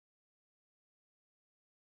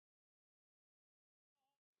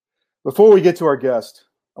Before we get to our guest,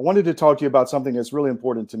 I wanted to talk to you about something that's really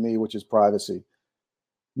important to me, which is privacy.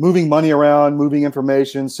 Moving money around, moving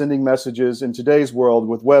information, sending messages in today's world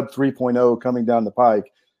with Web 3.0 coming down the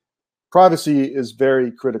pike, privacy is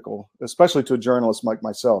very critical, especially to a journalist like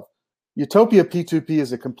myself. Utopia P2P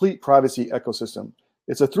is a complete privacy ecosystem.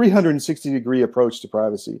 It's a 360-degree approach to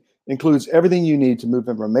privacy. It includes everything you need to move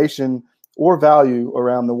information or value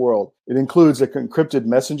around the world. It includes a encrypted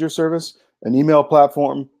messenger service, an email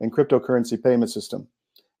platform, and cryptocurrency payment system.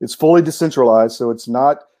 It's fully decentralized, so it's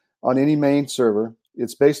not on any main server.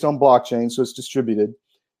 It's based on blockchain, so it's distributed.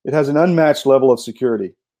 It has an unmatched level of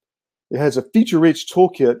security. It has a feature-rich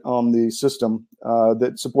toolkit on the system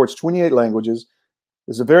that supports 28 languages.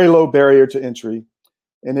 There's a very low barrier to entry,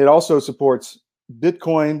 and it also supports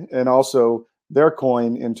Bitcoin and also their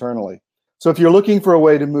coin internally. So if you're looking for a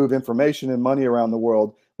way to move information and money around the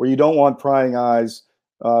world where you don't want prying eyes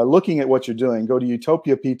looking at what you're doing, go to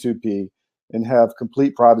Utopia P2P and have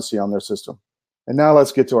complete privacy on their system. And now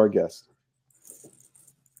let's get to our guest.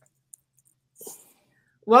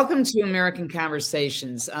 Welcome to American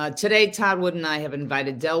Conversations. Today, Todd Wood and I have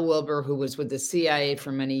invited Del Wilbur, who was with the CIA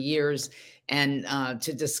for many years, and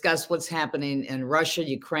to discuss what's happening in Russia,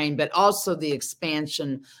 Ukraine, but also the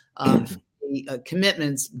expansion of the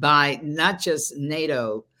commitments by not just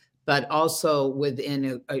NATO, but also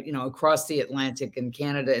within, across the Atlantic in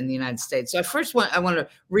Canada and the United States. So I want to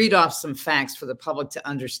read off some facts for the public to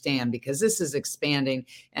understand, because this is expanding,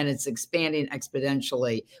 and it's expanding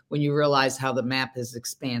exponentially when you realize how the map has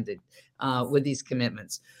expanded with these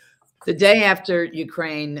commitments. The day after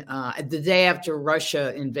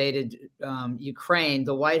Russia invaded Ukraine,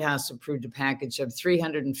 the White House approved a package of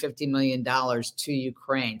 $350 million to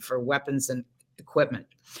Ukraine for weapons and equipment.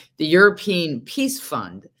 The European Peace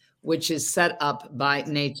Fund, which is set up by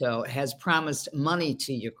NATO, has promised money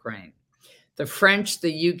to Ukraine. The French,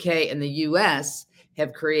 the UK, and the US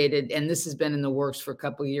have created, and this has been in the works for a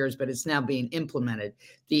couple of years, but it's now being implemented,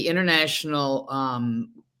 the International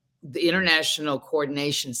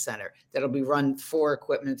Coordination Center that'll be run for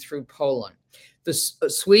equipment through Poland. The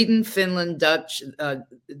Sweden, Finland, Dutch,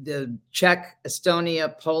 the Czech,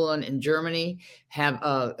 Estonia, Poland, and Germany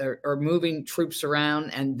are moving troops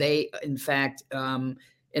around, and they, in fact,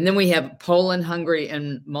 and then we have Poland, Hungary,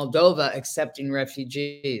 and Moldova accepting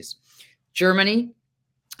refugees. Germany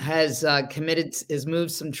has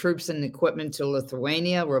moved some troops and equipment to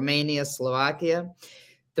Lithuania, Romania, Slovakia.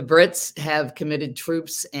 The Brits have committed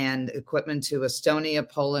troops and equipment to Estonia,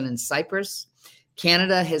 Poland, and Cyprus.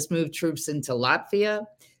 Canada has moved troops into Latvia.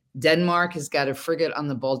 Denmark has got a frigate on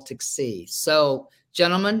the Baltic Sea. So,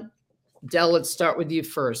 gentlemen, Del, let's start with you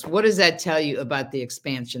first. What does that tell you about the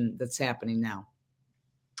expansion that's happening now?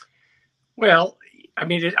 Well, I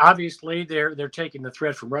mean, obviously they're taking the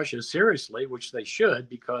threat from Russia seriously, which they should,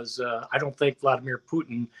 because I don't think Vladimir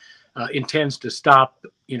Putin intends to stop,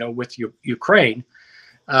 with Ukraine.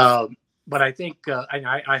 But I think, and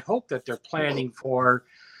I hope that they're planning for,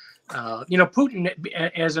 Putin,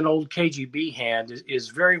 as an old KGB hand, is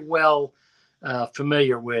very well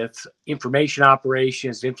familiar with information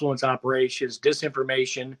operations, influence operations,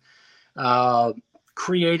 disinformation,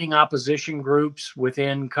 creating opposition groups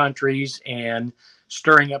within countries and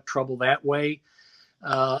stirring up trouble that way.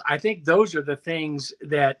 I think those are the things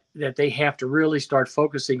that they have to really start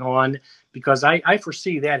focusing on, because I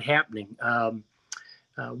foresee that happening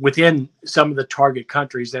within some of the target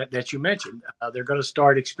countries that you mentioned. They're going to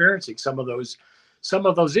start experiencing some of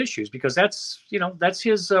those issues, because that's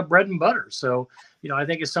his bread and butter. So, I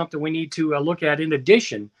think it's something we need to look at in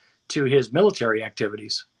addition to his military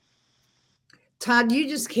activities. Todd, you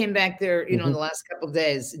just came back there, in the last couple of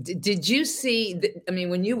days. Did you see,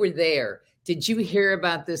 when you were there, did you hear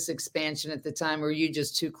about this expansion at the time, or were you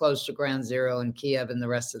just too close to ground zero in Kiev and the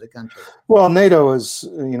rest of the country? Well, NATO is,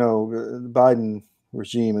 the Biden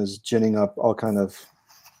regime is ginning up all kind of,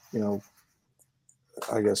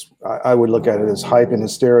 I guess I would look at it as hype and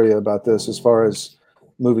hysteria about this, as far as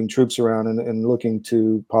moving troops around and looking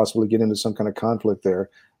to possibly get into some kind of conflict there.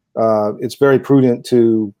 It's very prudent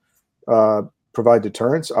to provide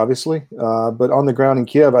deterrence, obviously, but on the ground in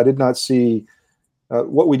Kiev, I did not see.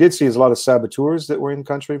 What we did see is a lot of saboteurs that were in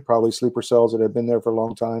country, probably sleeper cells that had been there for a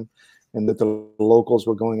long time, and that the locals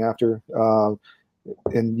were going after.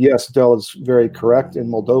 And yes, Del is very correct. In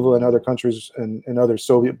Moldova and other countries, and other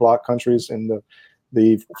Soviet bloc countries, and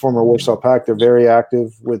the former Warsaw Pact, they're very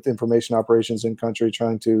active with information operations in country,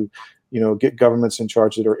 trying to, get governments in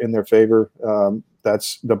charge that are in their favor.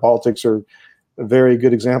 That's the Baltics are a very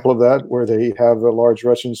good example of that, where they have a large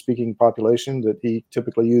Russian-speaking population that he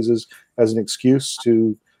typically uses as an excuse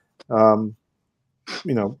to,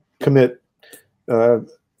 commit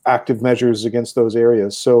active measures against those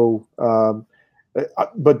areas. So,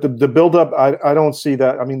 but the buildup, I don't see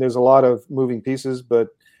that. I mean, there's a lot of moving pieces,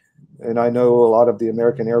 and I know a lot of the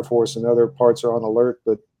American Air Force and other parts are on alert,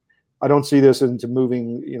 but I don't see this into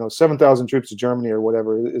moving, 7,000 troops to Germany or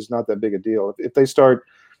whatever is not that big a deal. If they start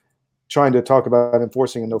trying to talk about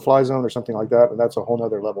enforcing a no-fly zone or something like that, and that's a whole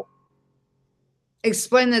nother level.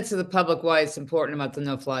 Explain that to the public, why it's important about the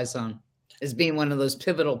no-fly zone as being one of those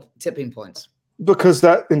pivotal tipping points. Because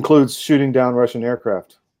that includes shooting down Russian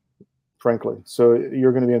aircraft, frankly. So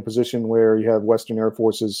you're going to be in a position where you have Western air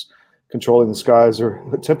forces controlling the skies or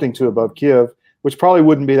attempting to above Kiev, which probably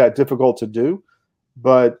wouldn't be that difficult to do,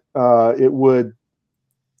 but it would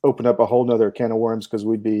open up a whole nother can of worms because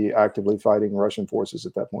we'd be actively fighting Russian forces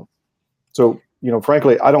at that point. So,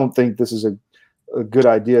 frankly, I don't think this is a good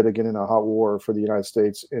idea to get in a hot war for the United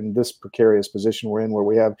States in this precarious position we're in, where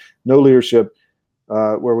we have no leadership,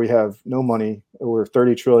 where we have no money, we're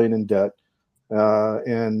 30 trillion in debt.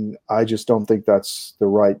 And I just don't think that's the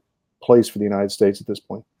right place for the United States at this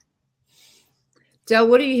point. Del,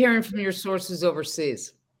 what are you hearing from your sources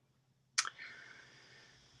overseas?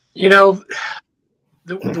 The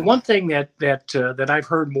one thing that I've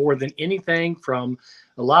heard more than anything from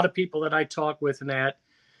a lot of people that I talk with, and that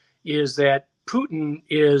is that Putin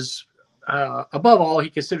is, above all, he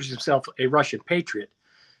considers himself a Russian patriot,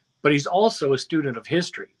 but he's also a student of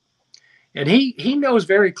history. And he knows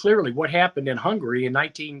very clearly what happened in Hungary in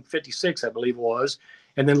 1956, I believe it was,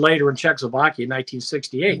 and then later in Czechoslovakia in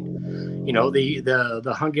 1968.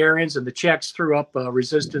 The Hungarians and the Czechs threw up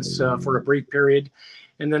resistance for a brief period,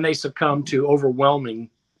 and then they succumbed to overwhelming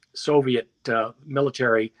Soviet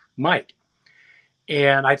military might.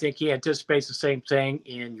 And I think he anticipates the same thing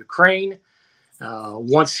in Ukraine.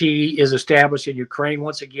 Once he is established in Ukraine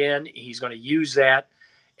once again, he's going to use that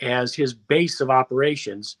as his base of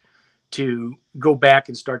operations to go back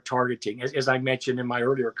and start targeting, as I mentioned in my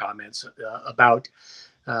earlier comments, about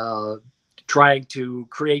trying to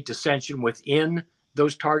create dissension within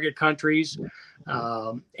those target countries,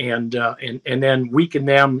 and then weaken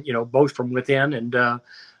them, both from within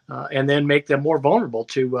and then make them more vulnerable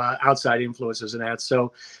to outside influences and that.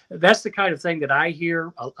 So that's the kind of thing that I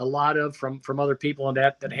hear a lot of from other people on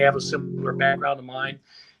that have a similar background to mine,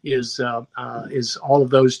 is all of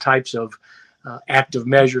those types of active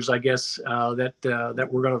measures, I guess, that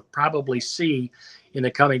we're going to probably see in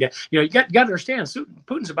the coming day. You got to understand,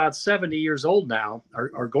 Putin's about 70 years old now,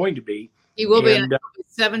 are going to be. He will be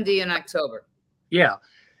 70 in October. Yeah.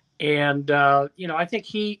 And, I think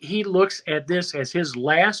he looks at this as his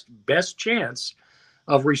last best chance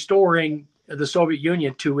of restoring the Soviet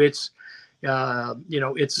Union to its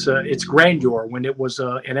grandeur when it was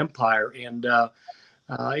an empire. And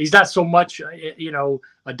he's not so much,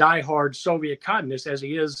 a diehard Soviet communist as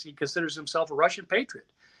he considers himself a Russian patriot.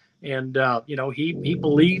 And, he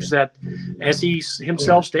believes that, as he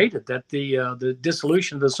himself stated, that the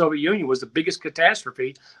dissolution of the Soviet Union was the biggest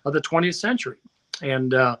catastrophe of the 20th century.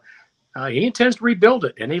 And he intends to rebuild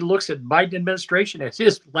it. And he looks at Biden administration as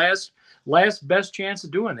his last best chance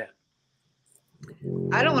of doing that.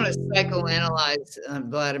 I don't want to psychoanalyze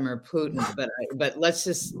Vladimir Putin, but let's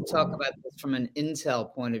just talk about this from an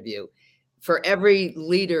intel point of view. For every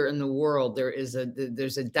leader in the world, there's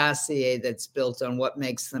a dossier that's built on what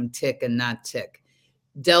makes them tick and not tick.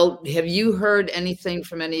 Del, have you heard anything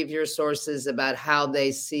from any of your sources about how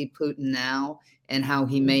they see Putin now and how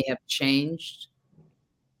he may have changed?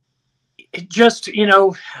 Just,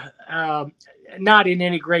 not in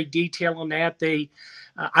any great detail on that.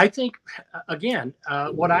 I think, again,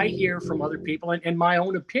 what I hear from other people, and my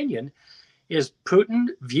own opinion, is Putin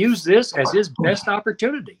views this as his best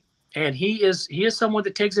opportunity. And he is someone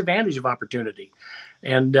that takes advantage of opportunity.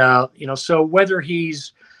 And, so whether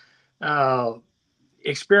he's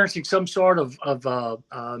experiencing some sort of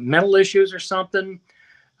mental issues or something,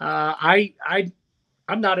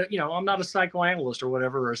 I'm not a psychoanalyst or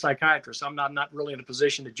whatever, or a psychiatrist. I'm not really in a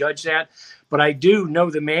position to judge that, but I do know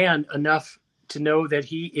the man enough to know that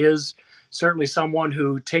he is certainly someone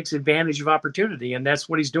who takes advantage of opportunity, and that's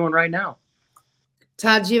what he's doing right now.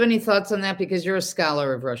 Todd, do you have any thoughts on that? Because you're a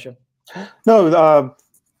scholar of Russia. No,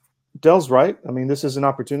 Del's right. I mean, this is an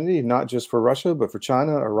opportunity, not just for Russia, but for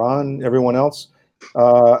China, Iran, everyone else.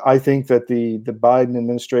 I think that the Biden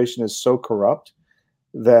administration is so corrupt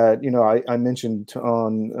that, I mentioned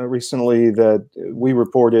on recently that we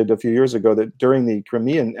reported a few years ago that during the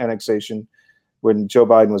Crimean annexation, when Joe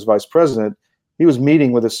Biden was vice president, he was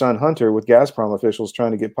meeting with his son Hunter with Gazprom officials trying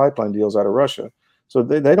to get pipeline deals out of Russia. So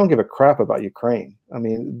they don't give a crap about Ukraine. I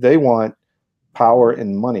mean, they want power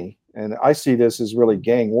and money. And I see this as really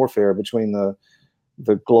gang warfare between the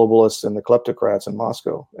the globalists and the kleptocrats in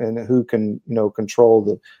Moscow, and who can,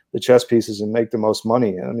 control the chess pieces and make the most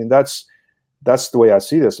money. I mean, that's the way I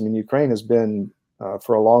see this. I mean, Ukraine has been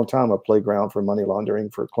for a long time a playground for money laundering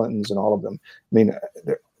for Clintons and all of them. I mean,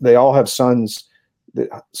 they all have sons that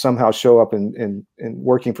somehow show up in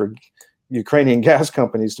working for Ukrainian gas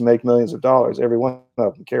companies to make millions of dollars. Every one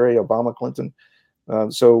of them, Kerry, Obama, Clinton.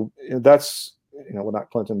 So that's, well, not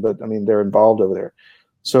Clinton, but I mean, they're involved over there.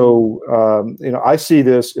 So, I see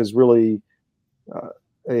this as really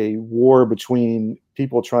a war between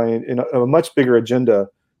people trying in a much bigger agenda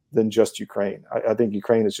than just Ukraine. I think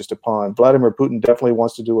Ukraine is just a pawn. Vladimir Putin definitely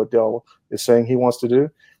wants to do what Del is saying he wants to do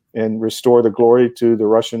and restore the glory to the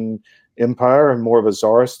Russian empire and more of a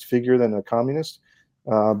czarist figure than a communist.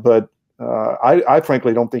 But I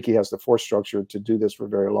frankly don't think he has the force structure to do this for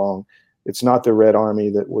very long. It's not the Red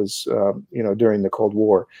Army that was, during the Cold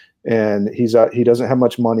War. And he doesn't have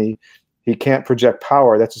much money. He can't project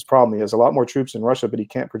power. That's his problem. He has a lot more troops in Russia, but he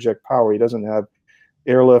can't project power. He doesn't have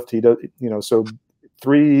airlift. He does, so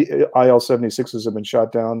 3 IL-76s have been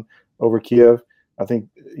shot down over Kiev. I think,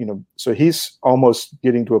 so he's almost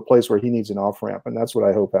getting to a place where he needs an off-ramp, and that's what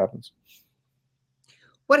I hope happens.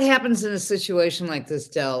 What happens in a situation like this,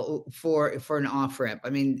 Del, for an off-ramp?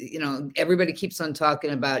 I mean, everybody keeps on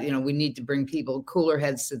talking about, we need to bring people, cooler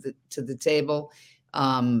heads to the table.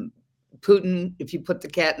 Putin, if you put the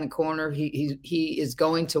cat in the corner, he is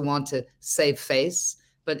going to want to save face.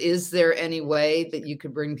 But is there any way that you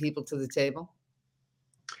could bring people to the table?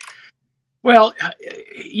 Well,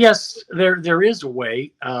 yes, there is a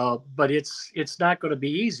way, but it's not going to be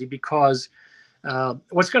easy because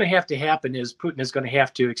what's going to have to happen is Putin is going to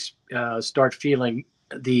have to start feeling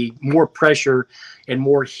the more pressure and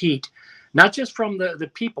more heat, not just from the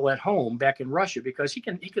people at home back in Russia, because he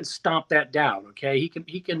can stomp that down. Okay, he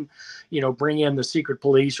can bring in the secret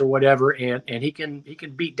police or whatever, and he can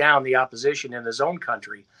beat down the opposition in his own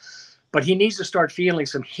country, but he needs to start feeling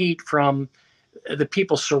some heat from the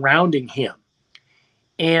people surrounding him,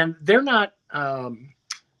 and they're not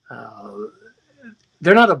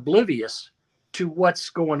oblivious to what's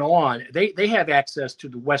going on. They have access to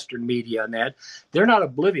the Western media, and that they're not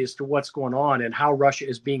oblivious to what's going on and how Russia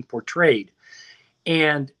is being portrayed.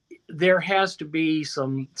 And there has to be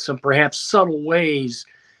some perhaps subtle ways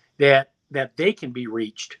that they can be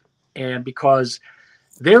reached, and because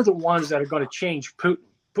they're the ones that are going to change Putin.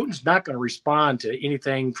 Putin's not going to respond to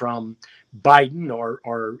anything from Biden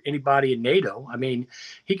or anybody in NATO. I mean,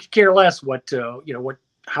 he could care less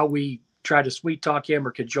how we try to sweet talk him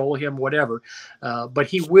or cajole him, whatever. But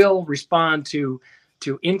he will respond to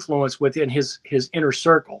influence within his inner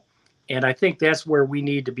circle. And I think that's where we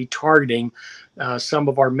need to be targeting some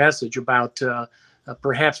of our message about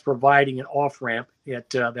perhaps providing an off-ramp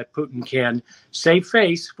that Putin can save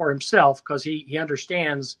face for himself, because he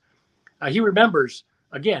understands, he remembers.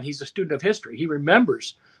 Again, he's a student of history. He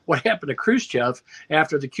remembers what happened to Khrushchev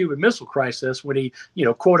after the Cuban Missile Crisis when he,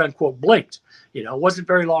 quote unquote, blinked. It wasn't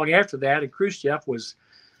very long after that, and Khrushchev was,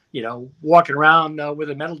 walking around with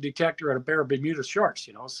a metal detector and a pair of Bermuda shorts.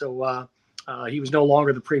 So he was no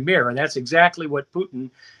longer the premier, and that's exactly what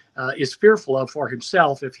Putin is fearful of for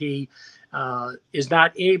himself if he is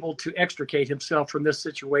not able to extricate himself from this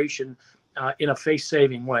situation in a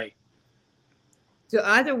face-saving way. Do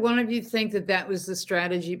either one of you think that was the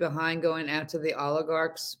strategy behind going after the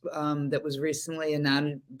oligarchs that was recently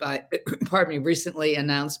announced by, recently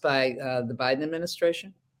announced by the Biden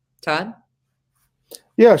administration? Todd?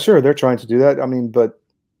 Yeah, sure. They're trying to do that. I mean, but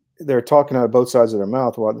they're talking out of both sides of their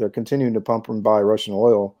mouth while they're continuing to pump and buy Russian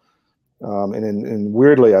oil. And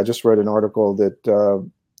weirdly, I just read an article that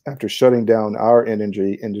after shutting down our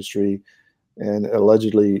energy industry and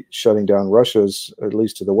allegedly shutting down Russia's, at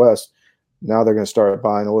least to the West, now they're going to start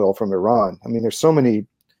buying oil from Iran. I mean, there's so many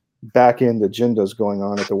back end agendas going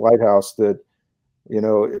on at the White House that,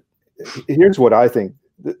 here's what I think.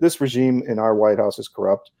 This regime in our White House is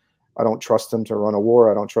corrupt. I don't trust them to run a war.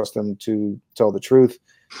 I don't trust them to tell the truth.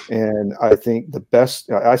 And I think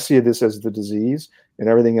I see this as the disease and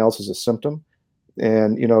everything else is a symptom.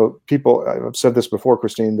 And, people, I've said this before,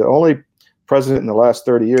 Christine, the only president in the last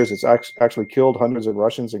 30 years that's actually killed hundreds of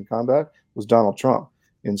Russians in combat was Donald Trump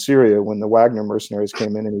in Syria when the Wagner mercenaries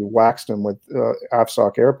came in and he waxed them with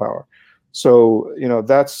AFSOC air power. So,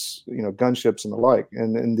 that's, gunships and the like.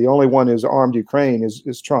 And the only one who's armed Ukraine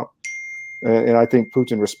is Trump. And I think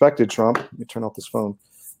Putin respected Trump. Let me turn off this phone.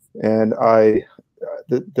 And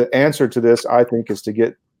the answer to this, I think, is to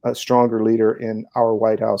get a stronger leader in our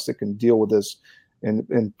White House that can deal with this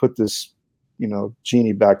and put this,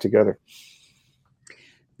 genie back together.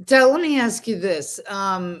 Del, let me ask you this.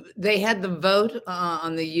 They had the vote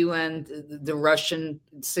on the UN, the Russian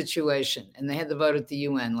situation, and they had the vote at the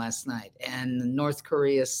UN last night. And North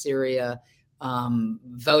Korea, Syria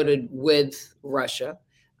voted with Russia.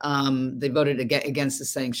 They voted against the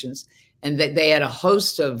sanctions. And they had a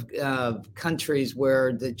host of countries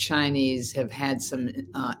where the Chinese have had some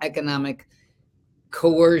economic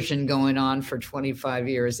coercion going on for 25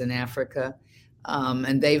 years in Africa.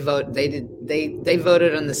 And they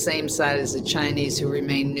voted on the same side as the Chinese, who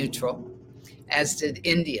remained neutral, as did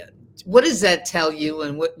India. What does that tell you,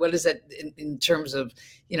 and what is that in terms of,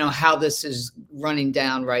 you know, how this is running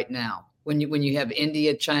down right now, when you have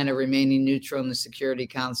India, China remaining neutral in the Security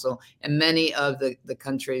Council, and many of the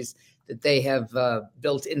countries that they have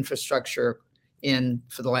built infrastructure in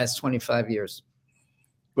for the last 25 years?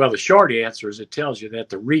 Well, the short answer is it tells you that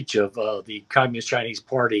the reach of the Communist Chinese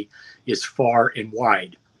Party is far and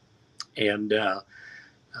wide, and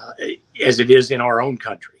as it is in our own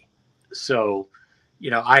country. So,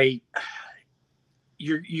 you know,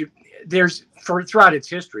 there's throughout its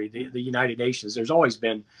history, the United Nations, there's always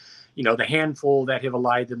been, you know, the handful that have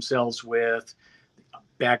allied themselves with,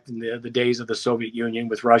 back in the days of the Soviet Union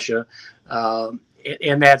with Russia,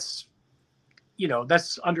 and that's, you know,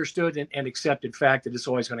 that's understood and accepted fact that it's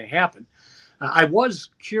always going to happen. I was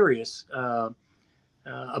curious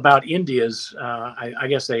about India's. I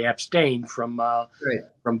guess they abstained from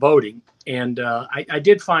voting, and I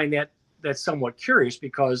did find that somewhat curious,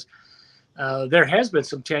 because there has been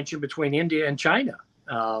some tension between India and China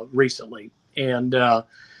recently, and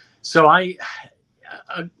so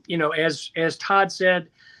you know, as Todd said,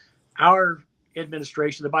 our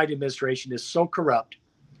administration, the Biden administration, is so corrupt.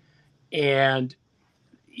 And,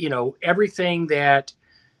 you know, everything that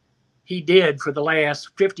he did for the last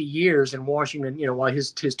 50 years in Washington, you know, while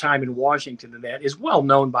his time in Washington, and that is well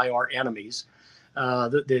known by our enemies.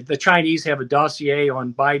 The Chinese have a dossier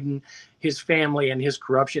on Biden, his family, and his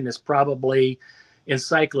corruption is probably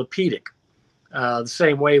encyclopedic. The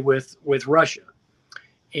same way with Russia.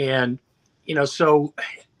 And, you know, so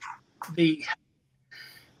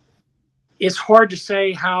it's hard to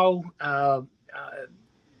say how,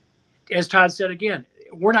 as Todd said again,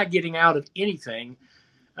 we're not getting out of anything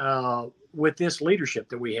with this leadership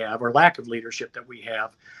that we have, or lack of leadership that we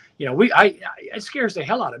have. You know, it scares the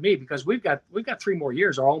hell out of me, because we've got 3 more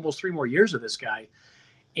years, or almost 3 more years of this guy.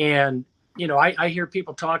 And, you know, I hear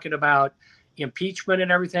people talking about impeachment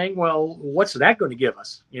and everything. Well, what's that going to give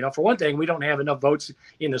us? You know, for one thing, we don't have enough votes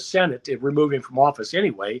in the Senate to remove him from office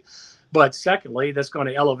anyway. But secondly, that's going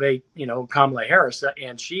to elevate, you know, Kamala Harris,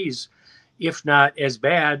 and she's, if not as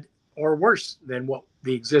bad or worse than what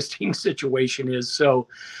the existing situation is. So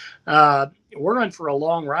we're in for a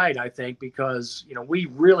long ride, I think, because, you know, we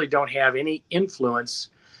really don't have any influence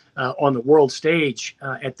on the world stage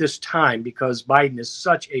at this time, because Biden is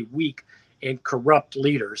such a weak and corrupt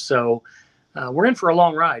leader. So we're in for a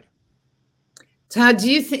long ride. Todd,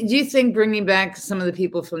 do you think bringing back some of the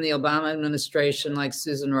people from the Obama administration, like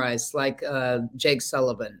Susan Rice, like Jake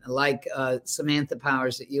Sullivan, like Samantha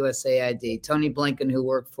Powers at USAID, Tony Blinken, who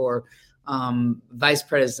worked for Vice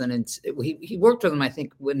President, he worked with him, I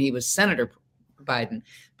think, when he was Senator Biden,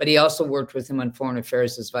 but he also worked with him on foreign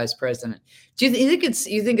affairs as Vice President. Do you think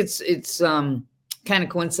it's kind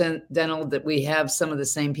of coincidental that we have some of the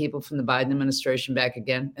same people from the Biden administration back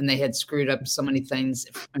again, and they had screwed up so many things?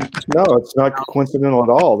 No, it's not coincidental at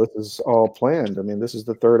all. This is all planned. I mean, this is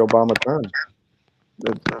the 3rd Obama term.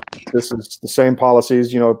 This is the same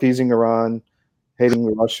policies, you know, appeasing Iran, hating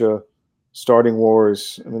Russia, starting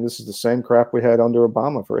wars. I mean, this is the same crap we had under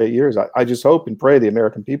Obama for 8 years. I just hope and pray the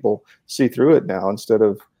American people see through it now, instead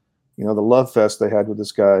of, you know, the love fest they had with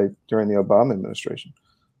this guy during the Obama administration.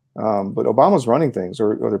 But Obama's running things,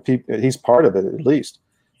 or the people, he's part of it at least.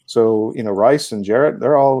 So, you know, Rice and Jarrett,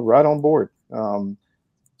 they're all right on board.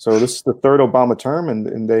 So this is the 3rd Obama term,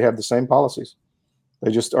 and they have the same policies.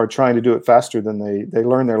 They just are trying to do it faster than they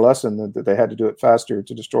learned their lesson, that they had to do it faster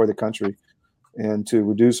to destroy the country and to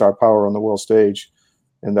reduce our power on the world stage.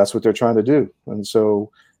 And that's what they're trying to do. And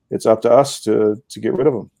so it's up to us to get rid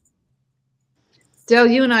of them. Del,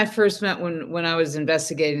 you and I first met when I was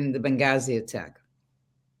investigating the Benghazi attack.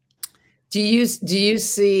 Do you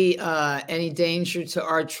see any danger to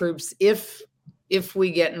our troops if we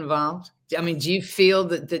get involved? I mean, do you feel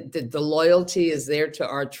that the loyalty is there to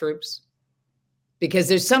our troops? Because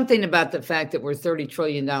there's something about the fact that we're $30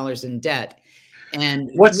 trillion in debt. And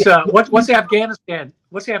what's Afghanistan?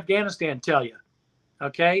 What's Afghanistan tell you?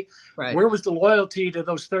 Okay, right. Where was the loyalty to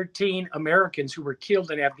those 13 Americans who were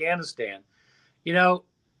killed in Afghanistan? You know,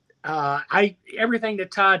 everything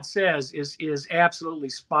that Todd says is absolutely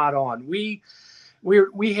spot on. We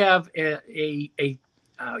we have I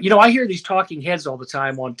hear these talking heads all the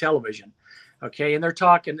time on television, okay, and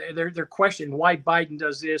they're questioning why Biden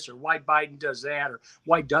does this or why Biden does that or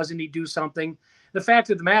why doesn't he do something. The fact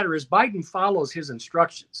of the matter is Biden follows his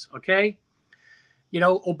instructions, okay.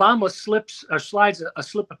 Obama slides a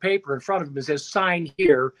slip of paper in front of him and says sign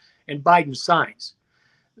here, and Biden signs.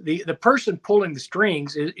 The person pulling the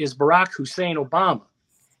strings is Barack Hussein Obama,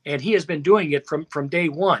 and he has been doing it from day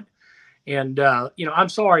one. And, I'm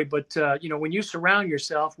sorry, but, when you surround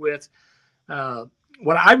yourself with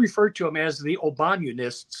what I refer to them as the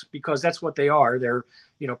Obamunists, because that's what they are. They're,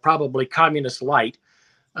 probably communist light.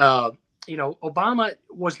 Obama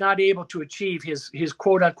was not able to achieve his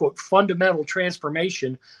quote unquote fundamental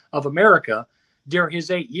transformation of America during his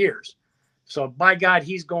 8 years. So by God,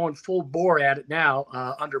 he's going full bore at it now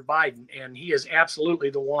under Biden. And he is absolutely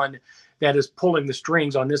the one that is pulling the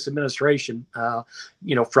strings on this administration,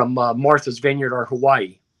 from Martha's Vineyard or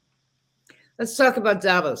Hawaii. Let's talk about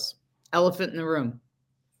Davos. Elephant in the room.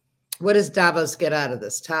 What does Davos get out of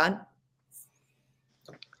this, Todd?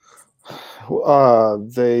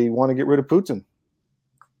 They want to get rid of Putin.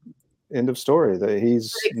 End of story.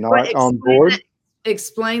 He's not on board.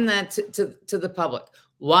 Explain that to the public.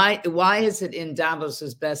 Why is it in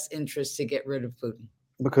Davos's best interest to get rid of Putin?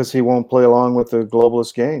 Because he won't play along with the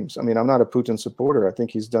globalist games. I mean, I'm not a Putin supporter. I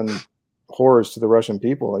think he's done horrors to the Russian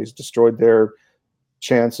people. He's destroyed their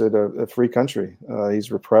chance at a free country.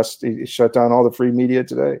 He's repressed. He shut down all the free media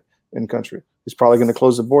today in country. He's probably going to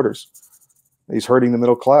close the borders. He's hurting the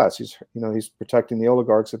middle class. He's protecting the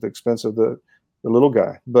oligarchs at the expense of the little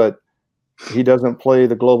guy. But he doesn't play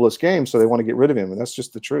the globalist game, so they want to get rid of him, and that's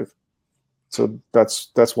just the truth. So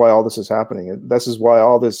that's why all this is happening. And this is why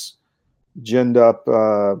all this ginned up,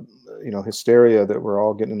 hysteria that we're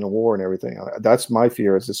all getting into war and everything. That's my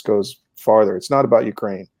fear as this goes farther. It's not about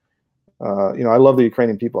Ukraine. I love the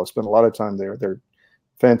Ukrainian people. I've spent a lot of time there. They're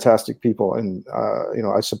fantastic people, and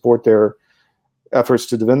I support their efforts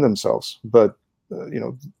to defend themselves. But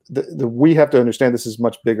we have to understand this is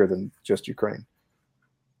much bigger than just Ukraine.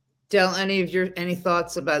 Del, any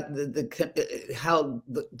thoughts about how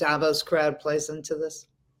the Davos crowd plays into this?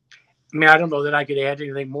 I mean, I don't know that I could add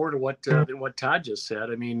anything more to what than what Todd just said.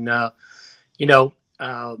 I mean,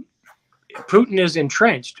 Putin is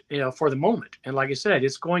entrenched, for the moment, and like I said,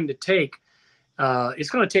 it's going to take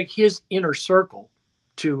his inner circle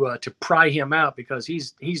to pry him out, because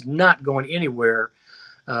he's not going anywhere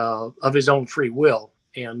of his own free will.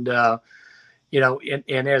 And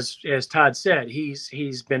and as Todd said,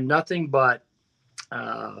 he's been nothing but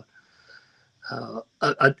a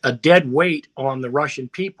dead weight on the Russian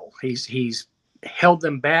people. He's held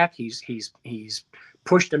them back. He's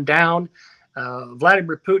pushed them down.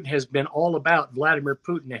 Vladimir Putin has been all about Vladimir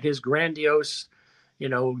Putin and his grandiose,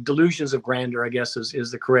 delusions of grandeur, I guess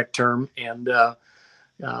is the correct term. And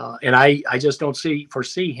I just don't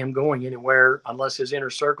foresee him going anywhere unless his inner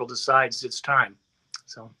circle decides it's time.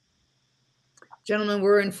 So, gentlemen,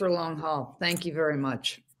 we're in for a long haul. Thank you very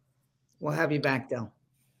much. We'll have you back, Del.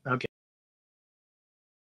 Okay.